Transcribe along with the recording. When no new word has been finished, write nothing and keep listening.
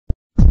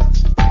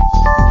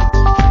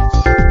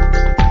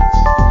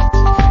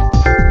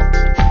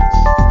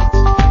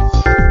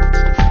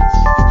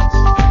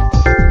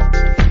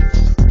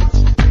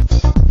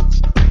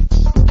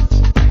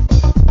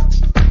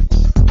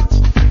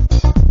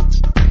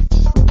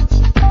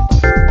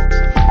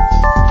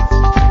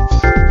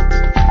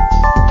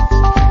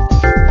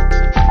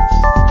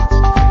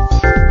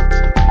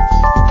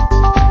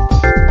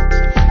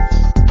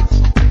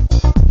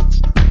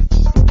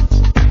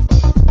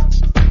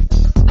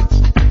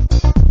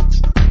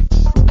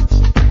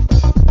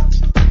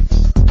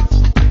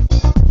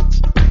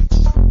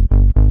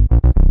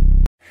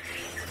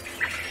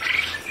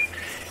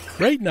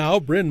Right now,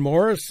 Bryn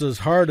Morris is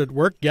hard at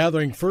work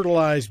gathering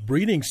fertilized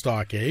breeding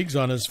stock eggs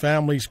on his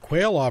family's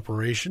quail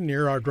operation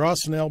near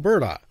Ardrossan,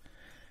 Alberta.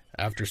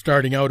 After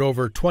starting out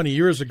over 20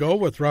 years ago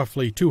with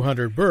roughly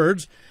 200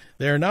 birds,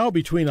 they are now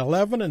between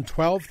 11 and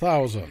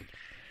 12,000.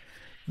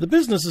 The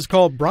business is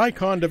called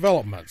Brycon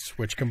Developments,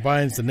 which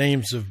combines the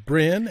names of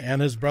Bryn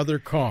and his brother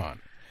Con.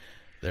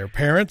 Their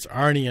parents,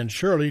 Arnie and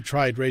Shirley,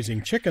 tried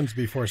raising chickens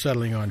before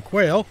settling on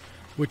quail,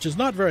 which is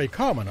not very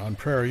common on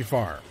prairie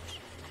farms.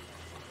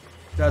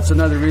 That's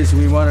another reason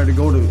we wanted to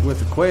go with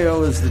the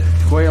quail, is that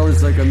quail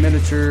is like a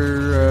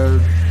miniature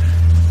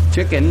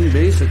chicken,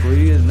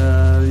 basically,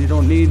 and you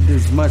don't need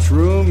as much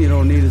room, you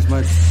don't need as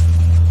much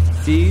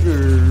feed,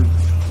 or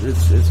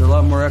it's a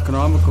lot more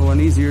economical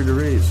and easier to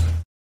raise.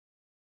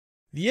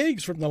 The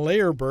eggs from the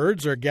layer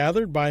birds are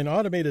gathered by an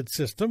automated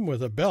system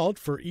with a belt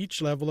for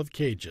each level of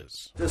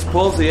cages. Just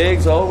pulls the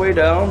eggs all the way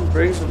down,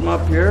 brings them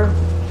up here,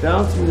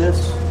 down through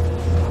this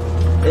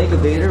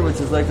incubator, which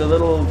is like a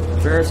little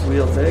Ferris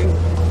wheel thing.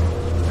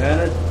 And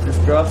it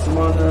just drops them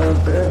on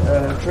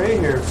the tray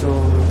here,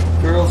 so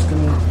girls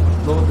can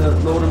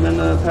load them in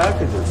the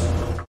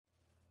packages.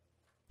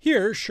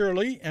 Here,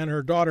 Shirley and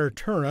her daughter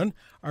Turin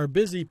are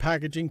busy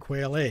packaging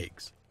quail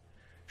eggs.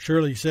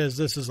 Shirley says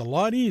this is a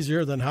lot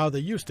easier than how they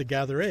used to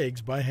gather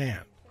eggs by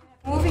hand.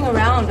 Moving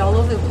around all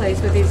over the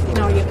place with these,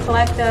 you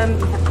collect them,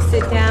 you have to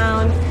sit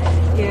down,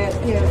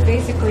 you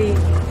basically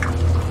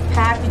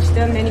package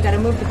them, then you got to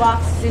move the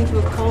boxes into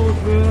a cold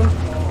room.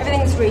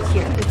 Everything's right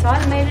here. It's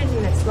automated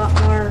and it's a lot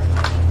more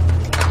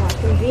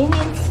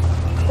convenience,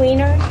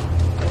 cleaner,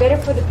 better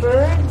for the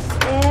birds,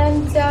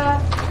 and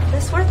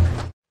less work.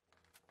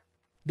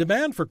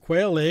 Demand for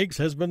quail eggs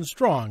has been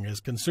strong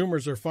as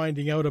consumers are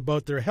finding out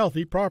about their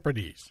healthy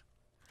properties.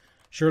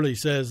 Shirley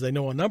says they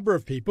know a number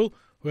of people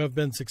who have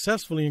been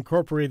successfully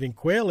incorporating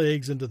quail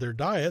eggs into their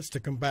diets to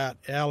combat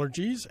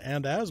allergies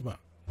and asthma.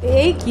 The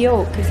egg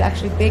yolk is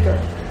actually bigger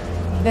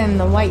than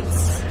the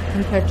whites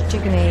compared to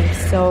chicken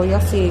eggs, so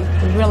you'll see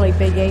a really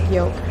big egg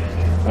yolk.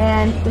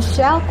 And the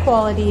shell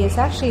quality is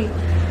actually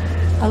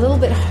a little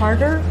bit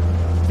harder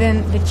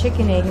than the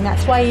chicken egg, and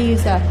that's why you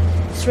use a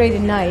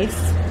serrated knife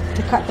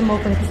to cut them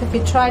open, because if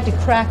you tried to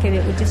crack it,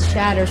 it would just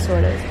shatter,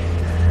 sort of.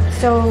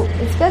 So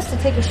it's best to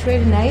take a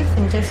serrated knife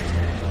and just,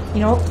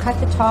 cut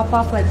the top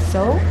off like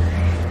so,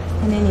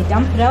 and then you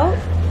dump it out,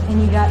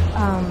 and you got,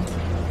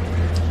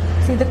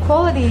 see the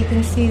quality, you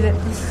can see that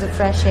this is a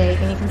fresh egg,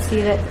 and you can see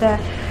that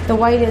the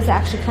white is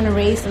actually kind of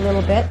raised a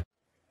little bit.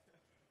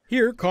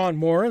 Here, Con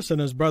Morris and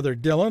his brother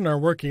Dylan are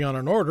working on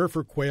an order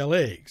for quail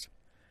eggs.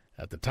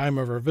 At the time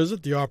of our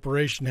visit, the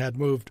operation had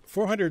moved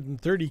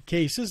 430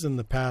 cases in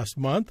the past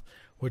month,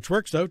 which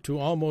works out to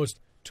almost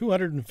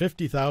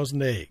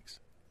 250,000 eggs.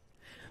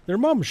 Their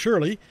mom,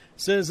 Shirley,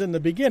 says in the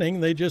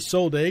beginning they just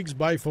sold eggs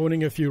by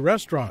phoning a few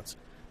restaurants,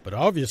 but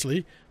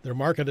obviously their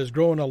market has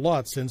grown a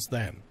lot since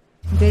then.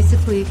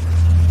 Basically,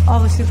 all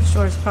the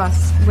superstores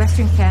across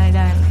Western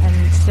Canada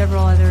and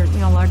several other,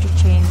 larger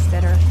chains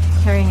that are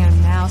carrying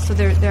them now, so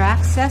they're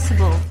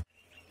accessible.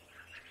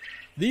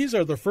 These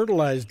are the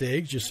fertilized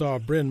eggs you saw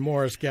Bryn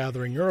Morris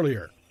gathering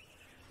earlier.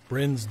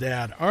 Bryn's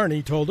dad,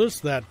 Arnie, told us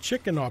that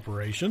chicken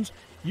operations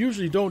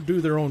usually don't do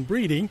their own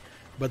breeding,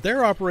 but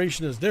their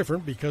operation is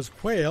different because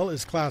quail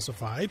is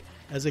classified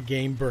as a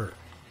game bird.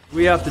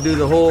 We have to do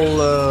the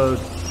whole,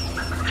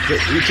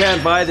 you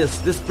can't buy this.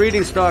 This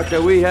breeding stock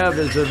that we have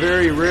is a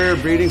very rare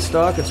breeding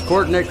stock. It's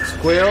Courtney's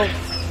quail,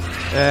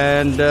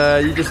 and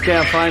you just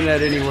can't find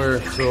that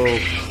anywhere. So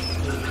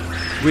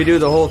we do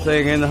the whole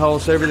thing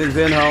in-house. Everything's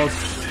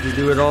in-house. We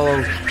do it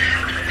all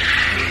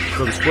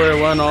from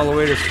square one all the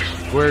way to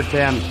square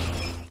 10.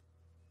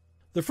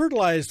 The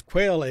fertilized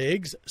quail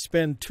eggs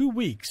spend 2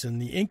 weeks in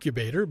the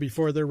incubator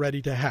before they're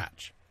ready to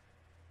hatch.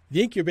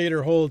 The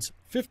incubator holds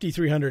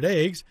 5,300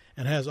 eggs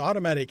and has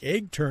automatic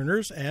egg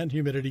turners and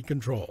humidity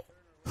control.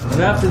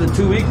 And after the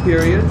 2-week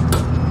period,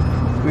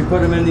 we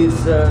put them in these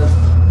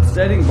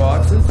setting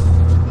boxes,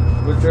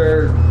 which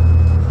are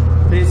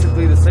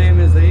basically the same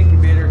as the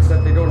incubator,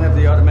 except they don't have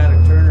the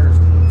automatic turners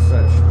and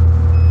such.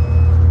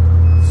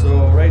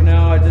 So right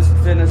now I just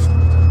finished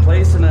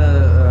placing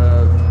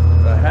a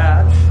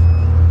hatch,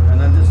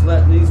 and I'm just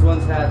letting these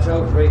ones hatch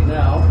out right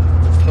now.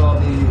 There's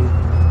probably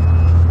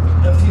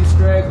a few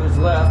stragglers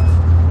left,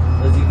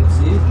 as you can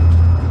see.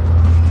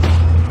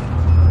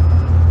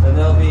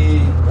 And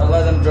I'll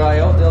let them dry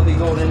out. They'll be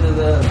going into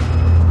the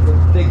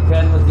big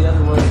pen with the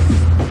other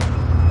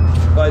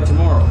ones by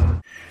tomorrow.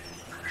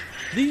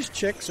 These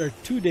chicks are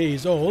 2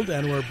 days old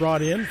and were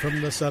brought in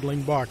from the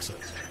settling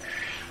boxes.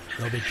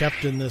 They'll be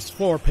kept in this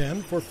floor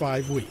pen for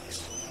 5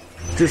 weeks.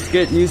 Just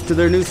getting used to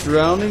their new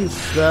surroundings.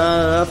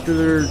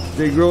 After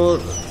they grow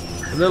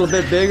a little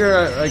bit bigger,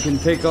 I can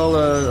take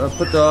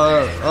put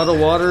the auto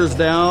waters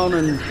down,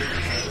 and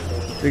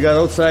they got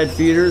outside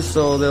feeders,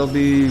 so they'll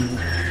be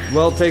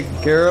well taken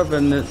care of,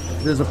 and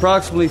there's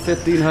approximately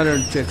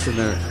 1,500 chicks in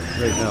there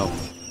right now.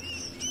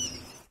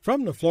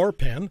 From the floor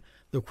pen,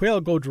 the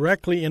quail go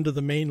directly into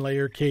the main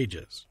layer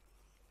cages.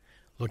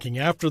 Looking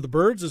after the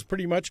birds is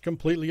pretty much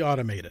completely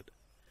automated.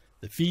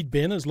 The feed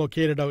bin is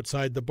located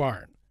outside the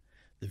barn.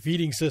 The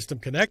feeding system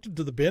connected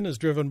to the bin is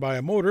driven by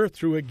a motor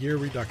through a gear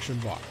reduction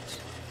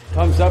box.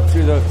 Comes up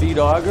through the feed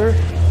auger,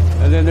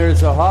 and then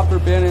there's a hopper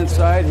bin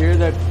inside here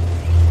that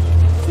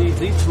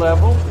feeds each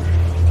level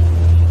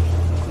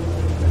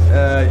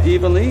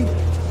evenly.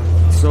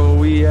 So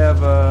we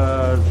have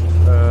a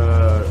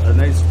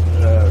nice,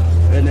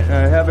 and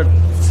I have it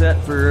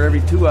set for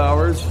every 2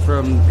 hours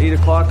from 8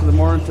 o'clock in the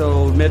morning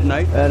till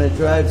midnight. And it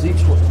drives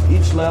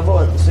each level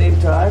at the same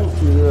time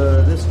to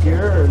this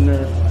gear,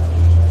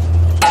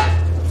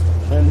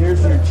 and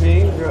here's your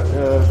chain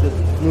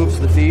that moves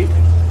the feed.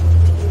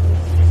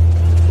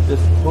 It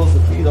just pulls the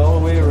feed all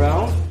the way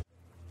around.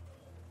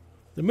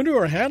 The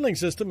manure handling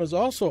system is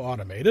also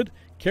automated,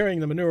 carrying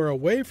the manure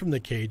away from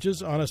the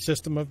cages on a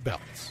system of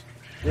belts.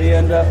 They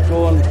end up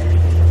going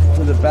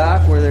to the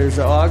back where there's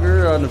an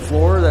auger on the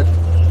floor that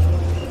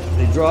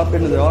they drop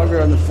into the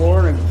auger on the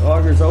floor, and it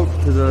augers out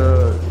to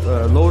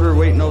the loader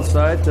waiting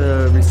outside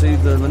to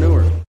receive the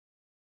manure.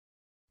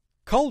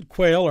 Culled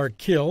quail are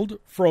killed,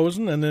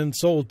 frozen, and then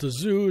sold to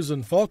zoos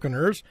and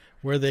falconers,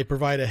 where they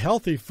provide a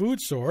healthy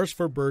food source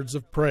for birds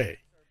of prey.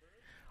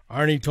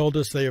 Arnie told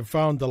us they have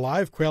found the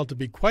live quail to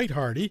be quite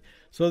hardy,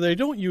 so they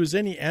don't use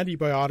any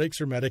antibiotics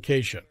or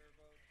medication.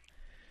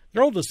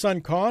 Their oldest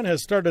son, Con,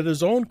 has started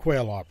his own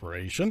quail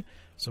operation,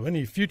 so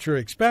any future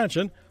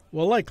expansion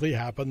will likely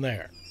happen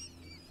there.